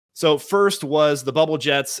So first was the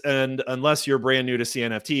Bubblejets, and unless you're brand new to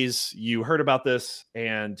CNFTs, you heard about this,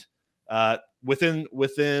 and within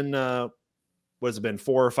what has it been,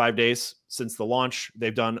 4 or 5 days since the launch,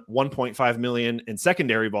 they've done 1.5 million in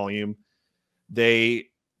secondary volume. The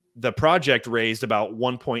project raised about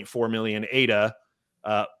 1.4 million ADA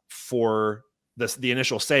for the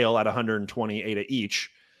initial sale at 120 ADA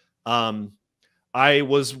each. I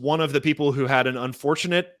was one of the people who had an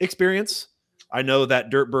unfortunate experience. I know that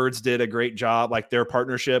Dirtbirds did a great job, like their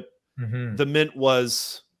partnership. The mint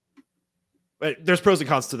was, there's pros and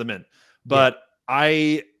cons to the mint, but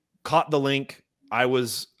I caught the link.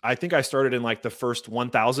 I think I started in like the first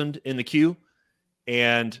 1,000 in the queue,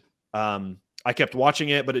 and I kept watching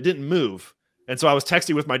it, but it didn't move. And so I was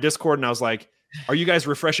texting with my Discord, and I was like, are you guys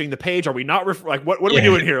refreshing the page? Are we not? Like, what are we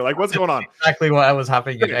doing here? Like, what's going on? Exactly what was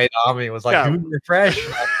happening in ADA Army. It was like, do we refresh?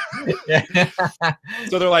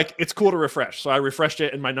 So they're like, it's cool to refresh. So I refreshed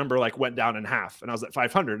it, and my number like went down in half, and I was at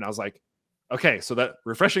 500, and I was like, okay, so that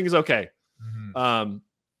refreshing is okay. Down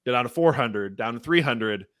to 400, down to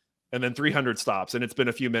 300, and then 300 stops, and it's been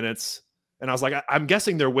a few minutes. And I was like, I'm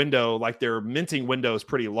guessing their window, like their minting window, is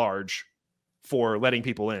pretty large for letting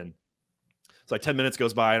people in. It's like 10 minutes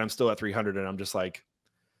goes by, and I'm still at 300, and I'm just like,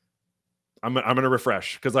 I'm going to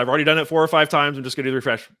refresh because I've already done it 4 or 5 times. I'm just going to do the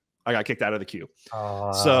refresh. I got kicked out of the queue.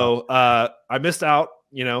 So I missed out.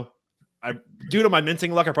 You know, due to my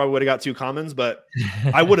minting luck, I probably would have got 2 commons, but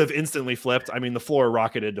I would have instantly flipped. I mean, the floor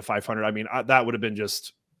rocketed to 500. I mean, that would have been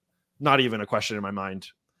just not even a question in my mind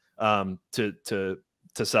to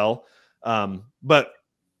sell. But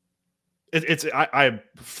I'm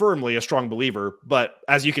firmly a strong believer, but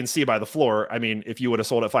as you can see by the floor, I mean, if you would have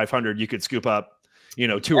sold at 500, you could scoop up,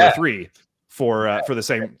 2 or 3 for the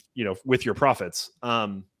same, with your profits.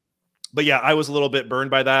 But yeah, I was a little bit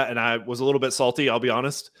burned by that, and I was a little bit salty, I'll be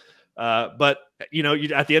honest. But at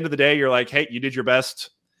the end of the day, you're like, hey, you did your best.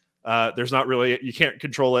 There's not really, you can't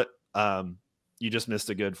control it. You just missed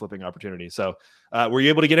a good flipping opportunity. So were you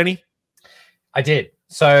able to get any? I did.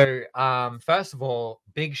 So first of all,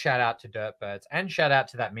 big shout out to Dirtbirds, and shout out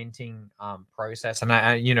to that minting process. And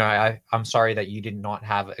I'm sorry that you did not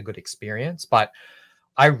have a good experience, but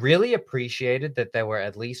I really appreciated that they were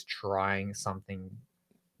at least trying something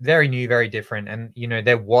very new, very different. And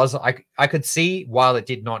there was, I could see, while it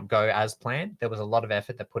did not go as planned, there was a lot of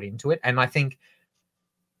effort that put into it. And I think,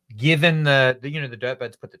 given the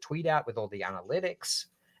Dirtbirds put the tweet out with all the analytics,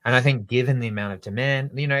 and I think given the amount of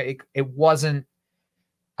demand, it wasn't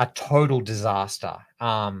a total disaster.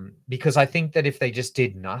 Because I think that if they just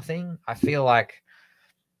did nothing, I feel like,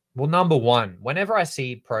 well, number one, whenever I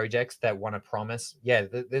see projects that want to promise,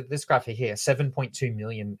 this graphic here, 7.2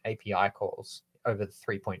 million API calls over the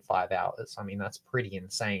 3.5 hours. I mean, that's pretty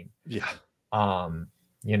insane. Yeah.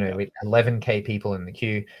 With 11K people in the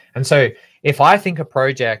queue. And so if I think a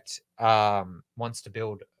project wants to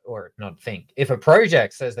build, or not think, if a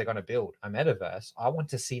project says they're going to build a metaverse, I want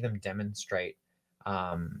to see them demonstrate,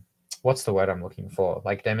 what's the word I'm looking for?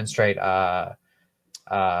 Like demonstrate, I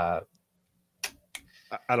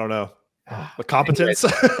don't know. The competence.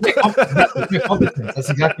 Competence. That's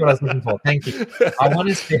exactly what I was looking for. Thank you. I want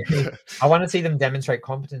to see them demonstrate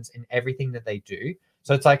competence in everything that they do.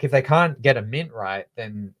 So it's like, if they can't get a mint right,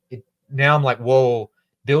 then now I'm like, whoa,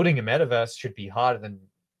 building a metaverse should be harder than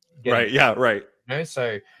right. Yeah, right.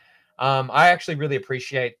 So I actually really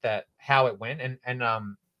appreciate how it went. And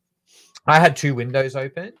I had 2 windows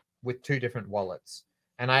open with 2 different wallets,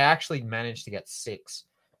 and I actually managed to get 6.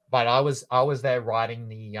 But I was there riding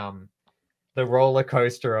the roller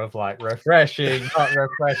coaster of like refreshing, not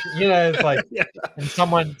refreshing. It's like, and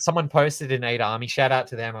someone posted in ADA Army, shout out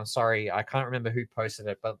to them. I'm sorry, I can't remember who posted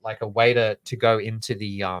it, but like a way to go into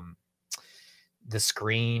the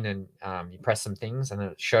screen, and you press some things, and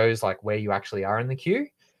it shows like where you actually are in the queue,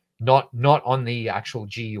 not on the actual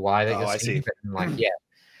GUI that you're seeing. Like,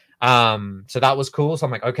 so that was cool. So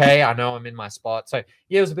I'm like, okay, I know I'm in my spot. So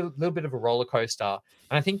yeah, it was a little bit of a roller coaster.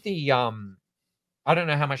 And I think I don't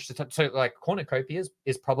know how much to touch. So like Cornucopias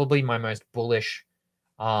is probably my most bullish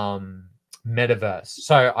metaverse.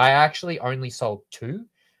 So I actually only sold 2.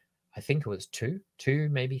 I think it was 2,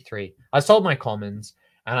 maybe 3. I sold my commons,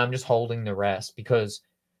 and I'm just holding the rest because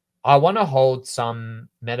I want to hold some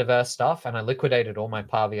metaverse stuff, and I liquidated all my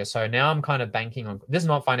Pavia. So now I'm kind of banking on, this is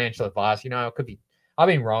not financial advice. I've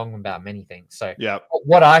been wrong about many things. So yeah,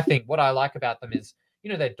 what I like about them is,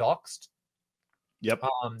 they're doxed. Yep.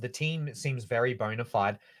 The team seems very bona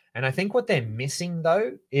fide. And I think what they're missing,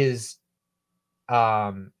 though, is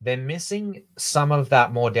they're missing some of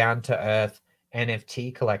that more down-to-earth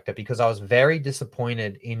NFT collector, because I was very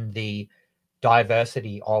disappointed in the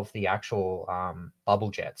diversity of the actual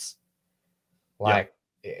Bubblejets. Like,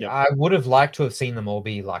 Yep. I would have liked to have seen them all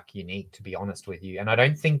be like unique, to be honest with you. And I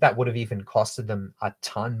don't think that would have even costed them a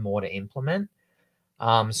ton more to implement.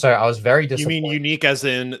 So I was very disappointed. You mean unique as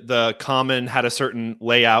in the common had a certain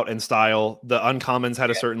layout and style, the uncommons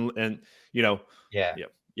had a certain, and yeah,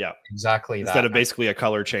 exactly. Instead of basically a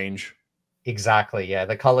color change. Exactly. Yeah.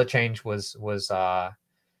 The color change was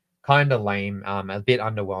kind of lame, a bit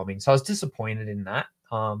underwhelming. So I was disappointed in that.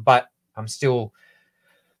 But I'm still,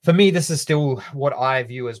 for me, this is still what I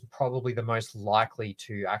view as probably the most likely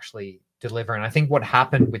to actually deliver. And I think what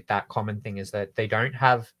happened with that common thing is that they don't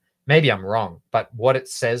have, maybe I'm wrong, but what it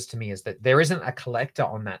says to me is that there isn't a collector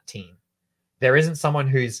on that team. There isn't someone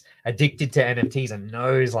who's addicted to NFTs and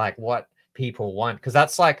knows like what people want, because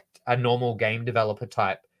that's like a normal game developer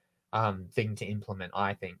type thing to implement.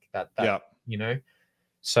 I think that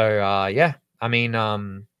So yeah, I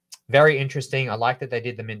mean, very interesting. I like that they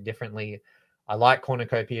did the mint differently. I like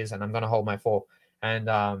cornucopias, and I'm going to hold my four. And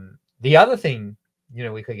the other thing,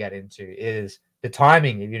 we could get into is the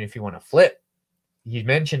timing. Even if you want to flip, you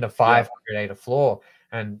mentioned a 500 ADA floor,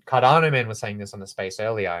 and Cardano Man was saying this on the space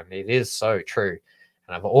earlier, and it is so true.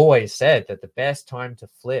 And I've always said that the best time to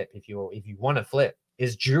flip, if you want to flip,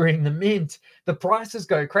 is during the mint. The prices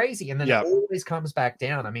go crazy, and then it always comes back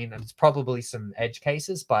down. I mean, it's probably some edge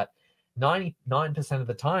cases, but 99% of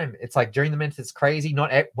the time, it's like during the mint, it's crazy.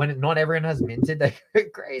 When not everyone has minted, they go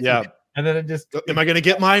crazy. Yeah. And then it just, am I going to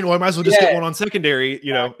get mine? Or I might as well just get one on secondary,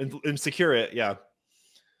 and secure it. Yeah.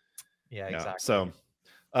 Yeah, exactly.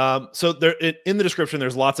 So there in the description,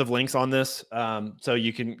 there's lots of links on this. So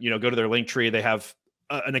you can, go to their link tree. They have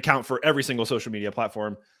an account for every single social media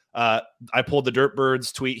platform. I pulled the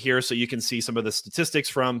Dirtbirds tweet here so you can see some of the statistics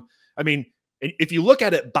from, I mean, if you look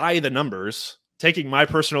at it by the numbers, taking my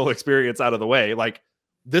personal experience out of the way, like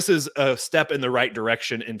this is a step in the right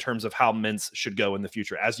direction in terms of how mints should go in the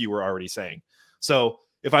future, as you were already saying. So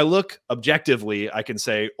if I look objectively, I can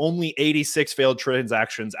say only 86 failed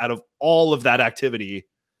transactions out of all of that activity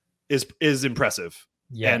is impressive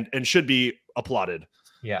and should be applauded.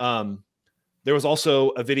 Yeah. There was also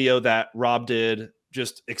a video that Rob did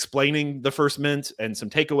just explaining the first mint and some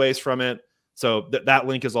takeaways from it. So that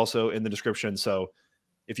link is also in the description. So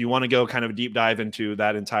if you want to go kind of a deep dive into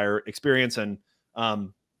that entire experience, and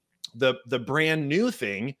the brand new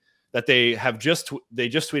thing that they just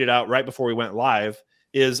tweeted out right before we went live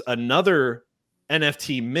is another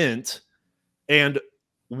NFT mint. And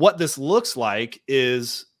what this looks like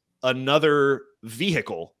is another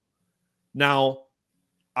vehicle. Now,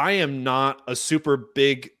 I am not a super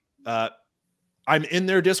big, I'm in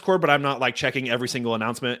their Discord, but I'm not like checking every single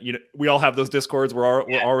announcement. We all have those Discords. We're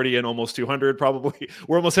already in almost 200, probably.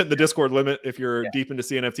 We're almost hitting the Discord limit if you're deep into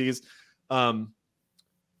CNFTs. I'm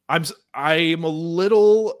a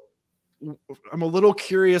little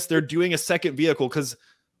curious. They're doing a second vehicle because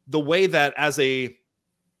the way that as a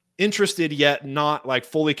interested yet not like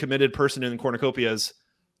fully committed person in Cornucopias,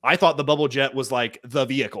 I thought the Bubblejett was like the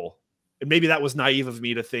vehicle. And maybe that was naive of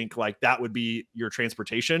me to think like that would be your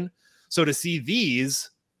transportation. So to see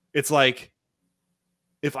these, it's like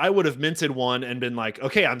if I would have minted one and been like,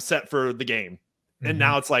 okay, I'm set for the game. And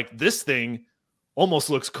now it's like this thing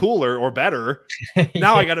almost looks cooler or better.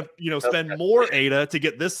 Now I got to, spend more ADA to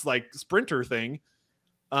get this like sprinter thing.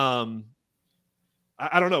 I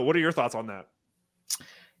don't know. What are your thoughts on that?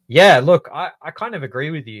 Yeah, look, I kind of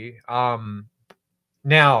agree with you.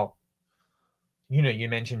 Now, you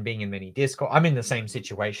mentioned being in many Discord. I'm in the same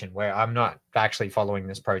situation where I'm not actually following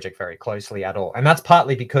this project very closely at all. And that's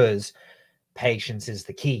partly because patience is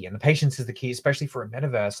the key. And the patience is the key, especially for a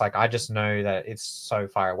metaverse. Like, I just know that it's so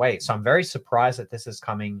far away. So I'm very surprised that this is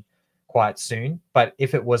coming quite soon. But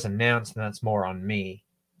if it was announced, then that's more on me.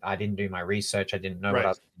 I didn't do my research. I didn't know what I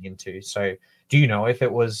was getting into. So do you know if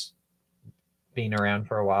it was been around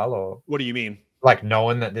for a while, or what do you mean? Like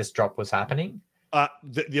knowing that this drop was happening?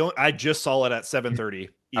 I just saw it at 7:30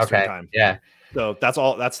 Eastern time. Yeah. So that's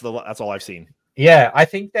all I've seen. Yeah, I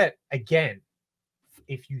think that again,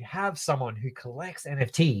 if you have someone who collects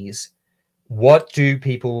NFTs, what do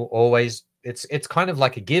people always? It's kind of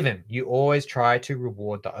like a given. You always try to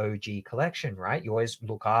reward the OG collection, right? You always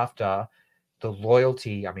look after the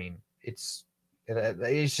loyalty. I mean, it's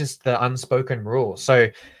just the unspoken rule. So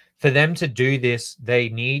for them to do this, they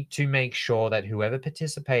need to make sure that whoever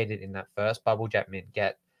participated in that first Bubblejett mint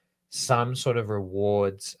get some sort of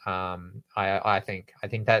rewards. I think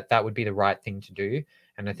that would be the right thing to do.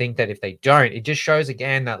 And I think that if they don't, it just shows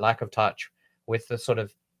again that lack of touch with the sort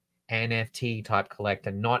of NFT type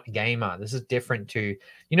collector, not gamer. This is different to,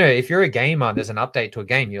 you know, if you're a gamer, there's an update to a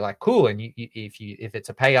game, you're like, cool. And if it's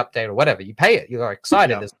a pay update or whatever, you pay it. You're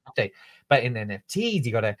excited. There's an update. But in NFTs,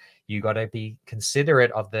 you gotta be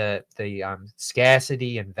considerate of the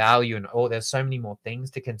scarcity and value, and there's so many more things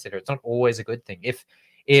to consider. It's not always a good thing.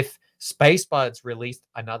 If Spacebuds released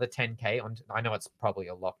another 10K on, I know it's probably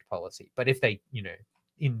a locked policy, but if they, you know,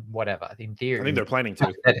 in theory, I think they're planning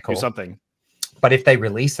to do something. But if they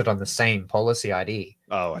release it on the same policy ID,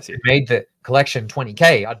 oh, I see, made the collection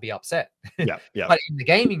 20K, I'd be upset. Yeah. But in the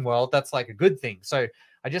gaming world, that's like a good thing. So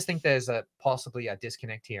I just think there's possibly a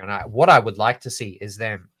disconnect here. And what I would like to see is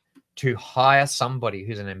them to hire somebody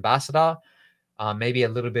who's an ambassador, maybe a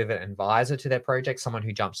little bit of an advisor to their project, someone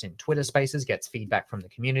who jumps in Twitter spaces, gets feedback from the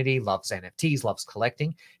community, loves NFTs, loves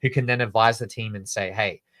collecting, who can then advise the team and say,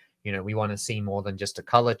 hey, you know, we want to see more than just a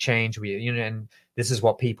color change. And this is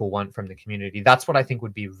what people want from the community. That's what I think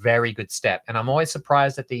would be a very good step. And I'm always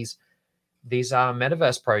surprised at these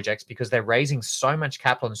metaverse projects, because they're raising so much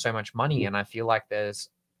capital and so much money. And I feel like there's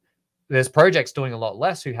projects doing a lot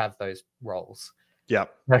less who have those roles. Yeah.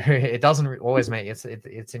 It doesn't always make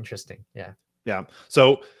it's interesting. Yeah. Yeah.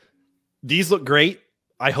 So these look great.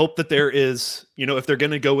 I hope that there is, you know, if they're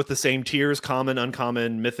going to go with the same tiers, common,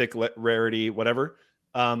 uncommon, mythic, rarity, whatever,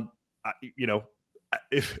 you know,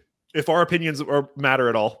 if our opinions matter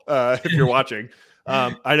at all, if you're watching,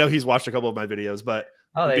 I know he's watched a couple of my videos, but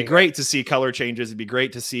it'd be great to see color changes. It'd be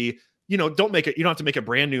great to see, you know, you don't have to make a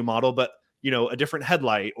brand new model, but, you know, a different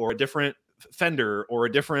headlight or a different fender or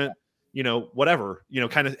a different, you know, whatever, you know,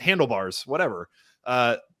 kind of handlebars, whatever,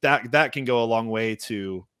 that can go a long way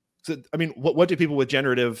to, I mean, what do people with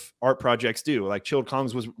generative art projects do? Like Chilled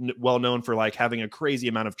Kongs was well known for like having a crazy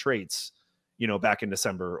amount of traits, you know, back in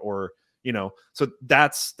December, or, you know, so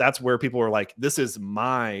that's where people are like, this is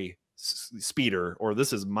my speeder, or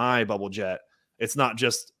this is my Bubblejett. It's not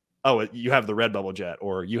just, oh, you have the red Bubblejett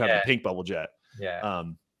or you have the pink Bubblejett. Yeah.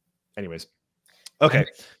 Anyways. Okay.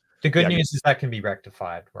 The good news is that can be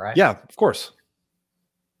rectified, right? Yeah, of course.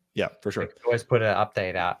 Yeah, for sure. Always put an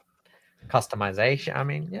update out. Customization. I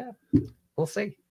mean, yeah, we'll see.